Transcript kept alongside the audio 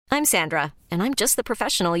I'm Sandra, and I'm just the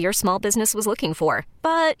professional your small business was looking for.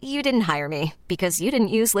 But you didn't hire me because you didn't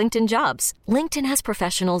use LinkedIn Jobs. LinkedIn has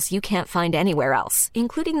professionals you can't find anywhere else,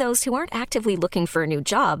 including those who aren't actively looking for a new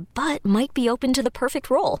job, but might be open to the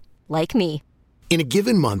perfect role, like me. In a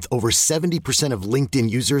given month, over 70% of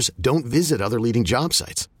LinkedIn users don't visit other leading job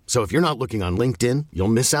sites. So if you're not looking on LinkedIn, you'll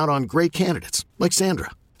miss out on great candidates like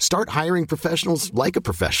Sandra. Start hiring professionals like a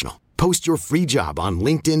professional. Post your free job on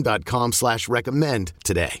linkedin.com/recommend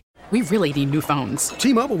today. We really need new phones.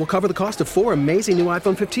 T-Mobile will cover the cost of 4 amazing new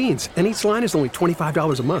iPhone 15s, and each line is only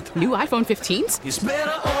 $25 a month. New iPhone 15s? It's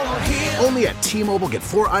better over here. Only at T-Mobile, get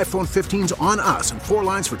 4 iPhone 15s on us and 4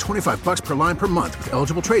 lines for $25 per line per month with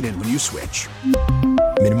eligible trade-in when you switch.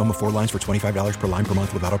 Minimum of 4 lines for $25 per line per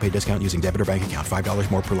month with autopay discount using debit or bank account.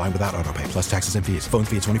 $5 more per line without autopay, plus taxes and fees. Phone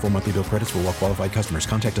fee at 24 monthly bill credits for well-qualified customers.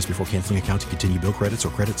 Contact us before canceling account to continue bill credits or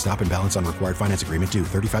credit stop and balance on required finance agreement due.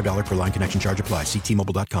 $35 per line connection charge applies. See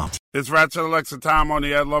T-Mobile.com. It's Ratchet Alexa time on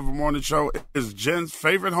the Ed Lover Morning Show. It's Jen's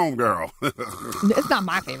favorite homegirl. It's not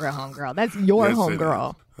my favorite homegirl. That's your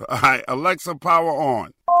homegirl. All right, Alexa, power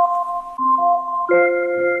on.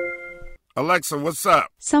 Alexa, what's up?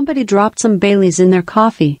 Somebody dropped some Baileys in their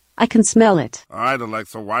coffee. I can smell it. All right,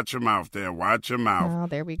 Alexa, watch your mouth there. Watch your mouth. Oh,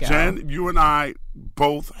 there we go. Jen, you and I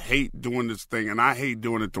both hate doing this thing, and I hate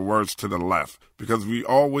doing it the worst to the left because we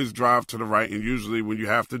always drive to the right, and usually when you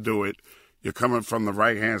have to do it, you're coming from the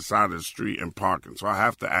right-hand side of the street and parking. So I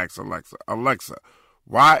have to ask Alexa,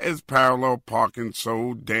 why is parallel parking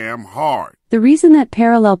so damn hard? The reason that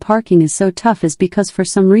parallel parking is so tough is because for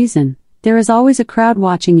some reason, there is always a crowd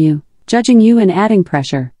watching you, judging you and adding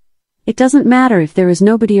pressure. It doesn't matter if there is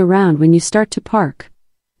nobody around when you start to park.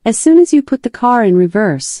 As soon as you put the car in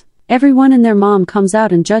reverse, everyone and their mom comes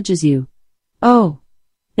out and judges you. Oh.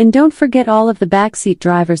 And don't forget all of the backseat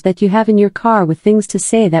drivers that you have in your car with things to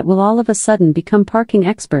say that will all of a sudden become parking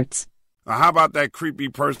experts. Now, how about that creepy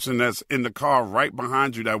person that's in the car right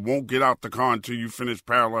behind you that won't get out the car until you finish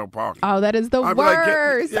parallel parking? Oh, that is the worst.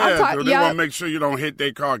 Like, they want to make sure you don't hit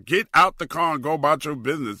their car. Get out the car and go about your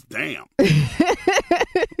business. Damn.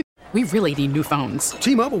 We really need new phones.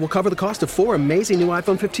 T-Mobile will cover the cost of 4 amazing new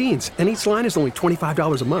iPhone 15s, and each line is only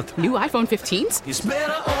 $25 a month. New iPhone 15s? It's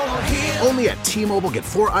better over here. Only at T-Mobile, get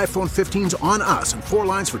 4 iPhone 15s on us and 4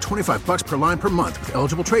 lines for $25 per line per month with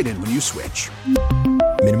eligible trade-in when you switch.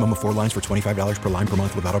 Minimum of 4 lines for $25 per line per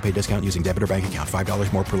month with autopay discount using debit or bank account.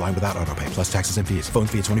 $5 more per line without autopay, plus taxes and fees. Phone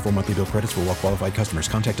fee at 24 monthly bill credits for well-qualified customers.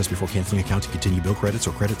 Contact us before canceling account to continue bill credits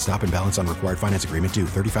or credit stop and balance on required finance agreement due.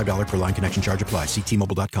 $35 per line connection charge applies. See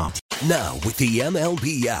T-Mobile.com. Now, with the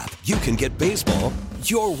MLB app, you can get baseball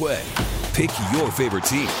your way. Pick your favorite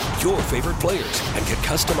team, your favorite players, and get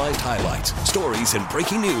customized highlights, stories, and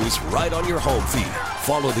breaking news right on your home feed.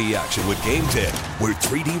 Follow the action with Game 10, where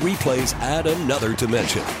 3D replays add another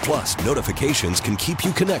dimension. Plus, notifications can keep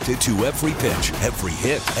you connected to every pitch, every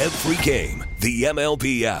hit, every game. The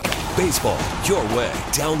MLB app. Baseball your way.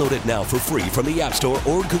 Download it now for free from the App Store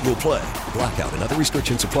or Google Play. Blackout and other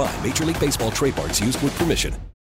restrictions apply. Major League Baseball trademarks used with permission.